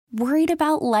Worried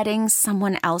about letting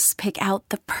someone else pick out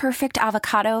the perfect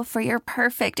avocado for your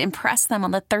perfect impress them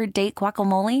on the third date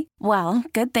guacamole? Well,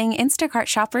 good thing Instacart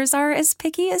shoppers are as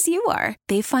picky as you are.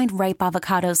 They find ripe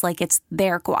avocados like it's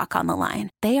their guac on the line.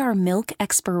 They are milk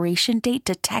expiration date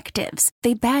detectives.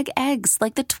 They bag eggs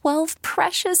like the 12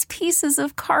 precious pieces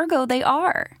of cargo they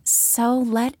are. So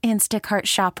let Instacart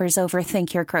shoppers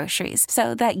overthink your groceries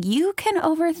so that you can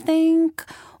overthink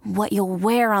what you'll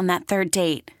wear on that third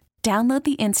date. Download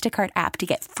the Instacart app to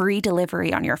get free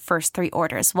delivery on your first 3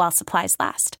 orders while supplies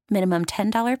last. Minimum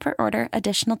 $10 per order.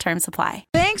 Additional terms apply.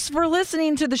 Thanks for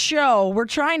listening to the show. We're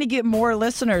trying to get more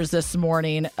listeners this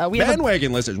morning.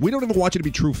 Bandwagon listeners. We don't even want you to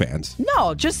be true fans.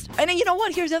 No, and you know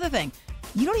what? Here's the other thing.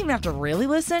 You don't even have to really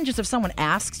listen. Just if someone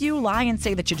asks you, lie and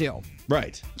say that you do.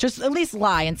 Right. Just at least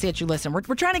lie and say that you listen.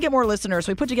 We're trying to get more listeners,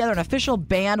 so we put together an official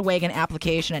Bandwagon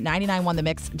application at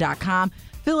 991themix.com.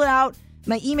 Fill it out.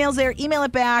 My email's there. Email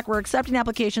it back. We're accepting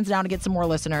applications now to get some more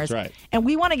listeners. That's right. And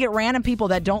we want to get random people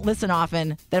that don't listen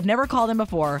often, that have never called in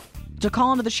before, to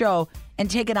call into the show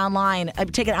and take it online,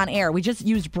 take it on air. We just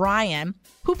used Brian,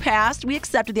 who passed. We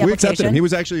accepted the application. We accepted him. He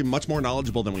was actually much more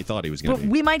knowledgeable than we thought he was going to be.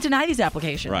 But we might deny these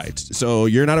applications. Right. So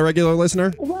you're not a regular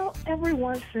listener? Well, every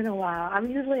once in a while.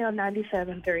 I'm usually on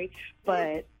 97.3,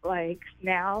 but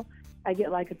now I get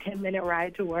a 10-minute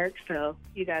ride to work, so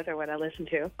you guys are what I listen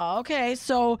to. Okay,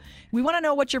 so we want to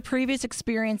know what your previous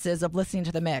experience is of listening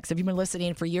to The Mix. Have you been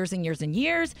listening for years and years and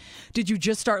years? Did you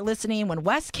just start listening when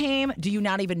Wes came? Do you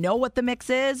not even know what The Mix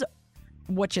is?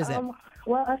 Which is it?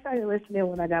 Well, I started listening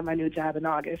when I got my new job in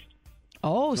August.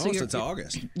 Oh, so since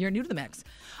August. You're new to The Mix.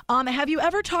 Have you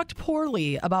ever talked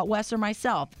poorly about Wes or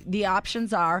myself? The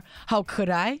options are, how could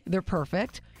I? They're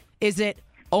perfect. Is it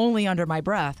only under my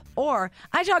breath? Or,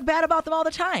 I talk bad about them all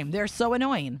the time. They're so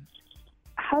annoying.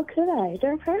 How could I?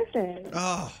 They're perfect.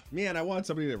 Oh, man, I want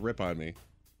somebody to rip on me.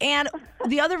 And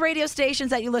the other radio stations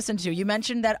that you listen to, you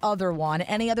mentioned that other one.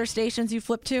 Any other stations you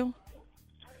flip to?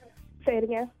 Say it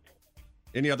again.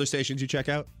 Any other stations you check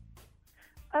out?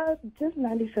 Just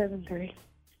 97.3.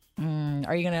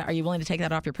 Are you willing to take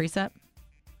that off your preset?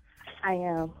 I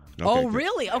am. Okay, good.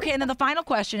 Really? Okay, and then the final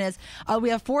question is, we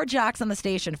have 4 jocks on the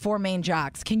station, 4 main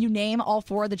jocks. Can you name all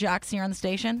 4 of the jocks here on the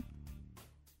station?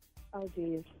 Oh,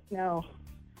 geez. No.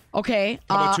 Okay.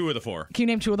 How about 2 of the 4? Can you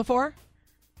name 2 of the 4?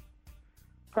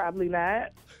 Probably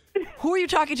not. Who are you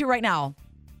talking to right now?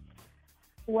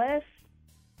 Wes.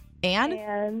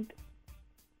 And?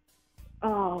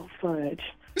 Oh, fudge.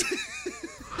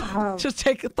 Just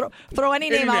throw any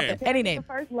name out there. Any name. The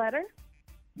first letter?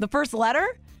 The first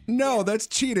letter? No, that's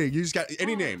cheating. You just got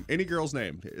any name, any girl's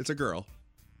name. It's a girl.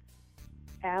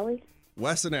 Allie?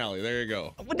 Wes and Allie. There you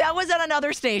go. That was at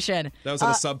another station. That was at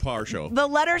a subpar show. The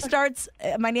letter starts,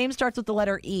 my name starts with the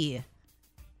letter E.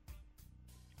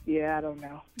 Yeah, I don't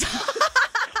know.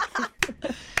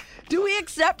 Do we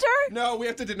accept her? No, we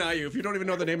have to deny you. If you don't even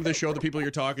know the name of the show, the people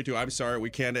you're talking to, I'm sorry, we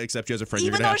can't accept you as a friend.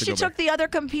 Even though she took the other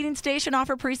competing station off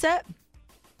her preset?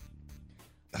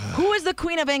 Who is the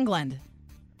Queen of England?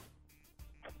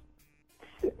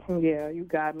 Yeah, you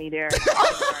got me there.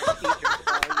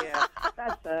 Yeah,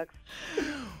 that sucks.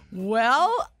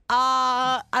 Well,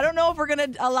 I don't know if we're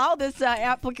going to allow this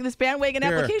this bandwagon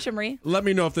application, Marie. Let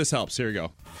me know if this helps. Here you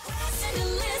go. Wes and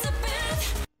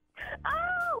Elizabeth.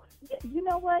 Oh, you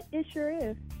know what? It sure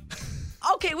is.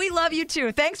 Okay, we love you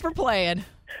too. Thanks for playing.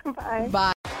 Bye.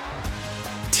 Bye.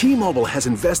 T-Mobile has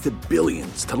invested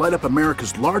billions to light up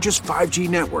America's largest 5G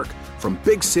network, from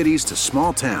big cities to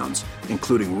small towns,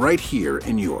 including right here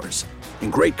in yours.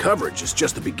 And great coverage is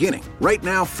just the beginning. Right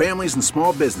now, families and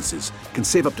small businesses can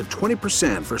save up to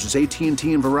 20% versus AT&T and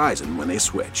Verizon when they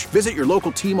switch. Visit your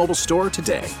local T-Mobile store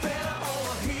today.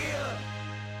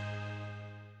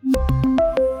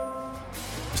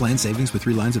 Plan savings with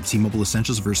 3 lines of T-Mobile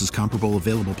Essentials versus comparable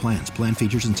available plans. Plan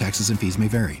features and taxes and fees may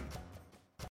vary.